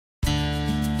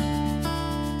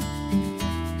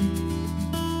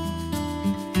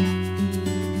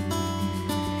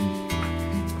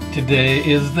Today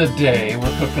is the day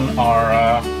we're cooking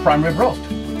our prime rib roast.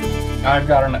 I've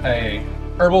got a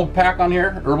herbal pack on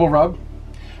here, herbal rub.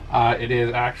 It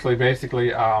is actually basically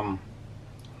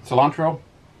cilantro,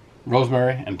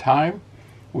 rosemary, and thyme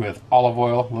with olive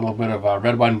oil, a little bit of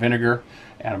red wine vinegar,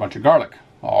 and a bunch of garlic,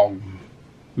 all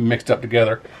mixed up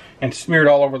together and smeared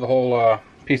all over the whole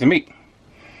piece of meat.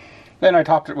 Then I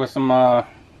topped it with some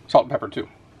salt and pepper too.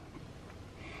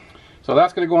 So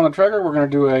that's going to go on the Traeger. We're going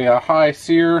to do a high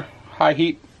sear, high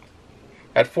heat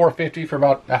at 450 for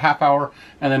about a half hour,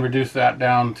 and then reduce that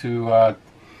down to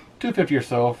 250 or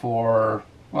so for,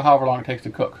 well, however long it takes to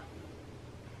cook.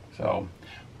 So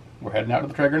we're heading out to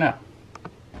the Traeger now.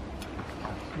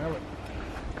 Smell it.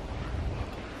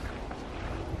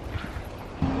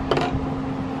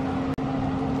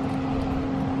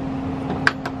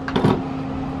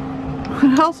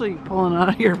 What else are you pulling out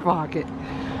of your pocket?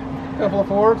 Couple of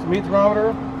forks, meat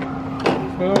thermometer,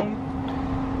 spoon.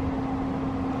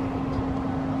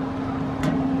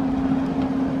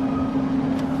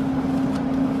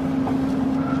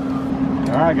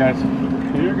 Alright guys,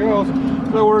 here goes.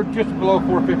 So we're just below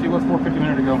 450, what's 450 a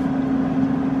minute ago?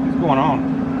 What's going on?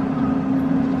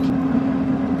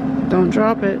 Don't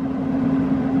drop it.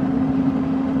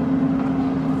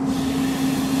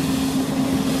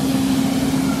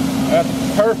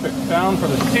 That's perfect sound for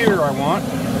the sear I want.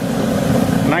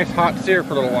 Nice hot sear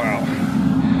for a little while.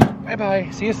 Bye bye,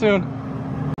 see you soon.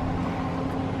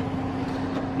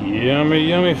 Yummy,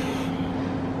 yummy.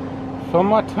 Fill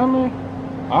my tummy.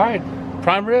 Alright,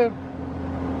 prime rib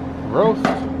roast.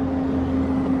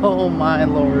 Oh my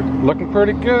lord. Looking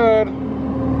pretty good.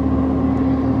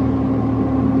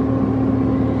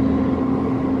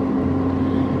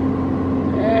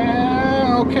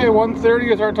 And okay,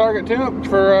 130 is our target temp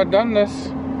for doneness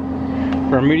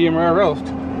for a medium rare roast.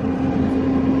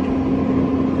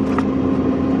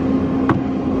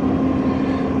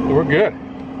 We're good.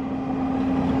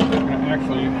 I'm gonna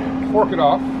actually fork it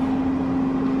off.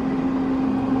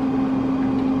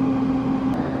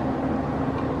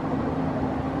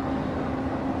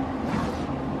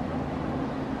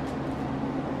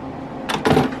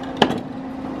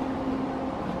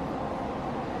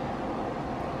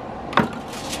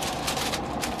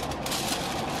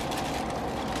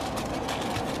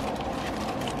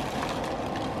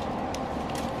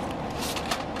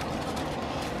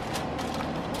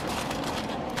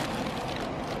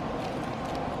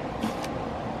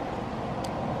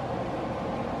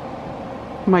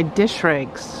 My dish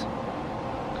rags.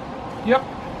 Yep.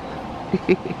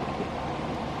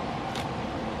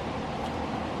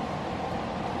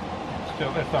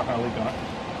 Still, it's not gonna leak on it.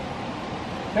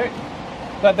 Okay,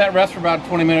 let that rest for about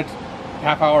 20 minutes,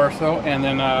 half hour or so, and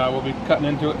then we'll be cutting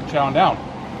into it and chowing down.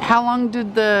 How long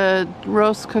did the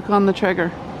roast cook on the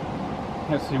Traeger?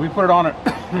 Let's see, we put it on at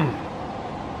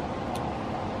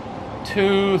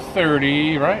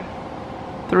 2:30, right?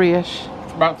 3-ish.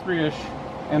 It's about 3-ish.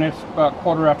 And it's about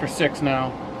 6:15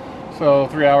 now, so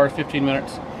 3 hours 15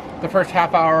 minutes. The first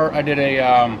half hour I did a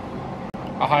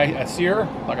sear,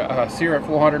 like a sear at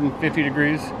 450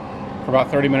 degrees for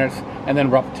about 30 minutes, and then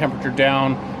brought the temperature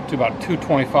down to about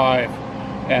 225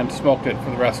 and smoked it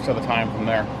for the rest of the time from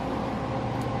there.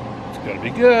 It's gonna be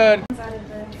good.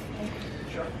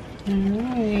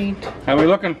 Alright. How are we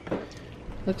looking?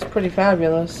 Looks pretty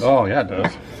fabulous. Oh yeah, it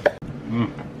does.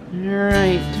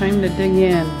 Alright, time to dig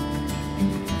in.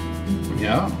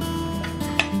 Yeah.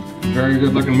 Very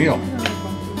good looking meal.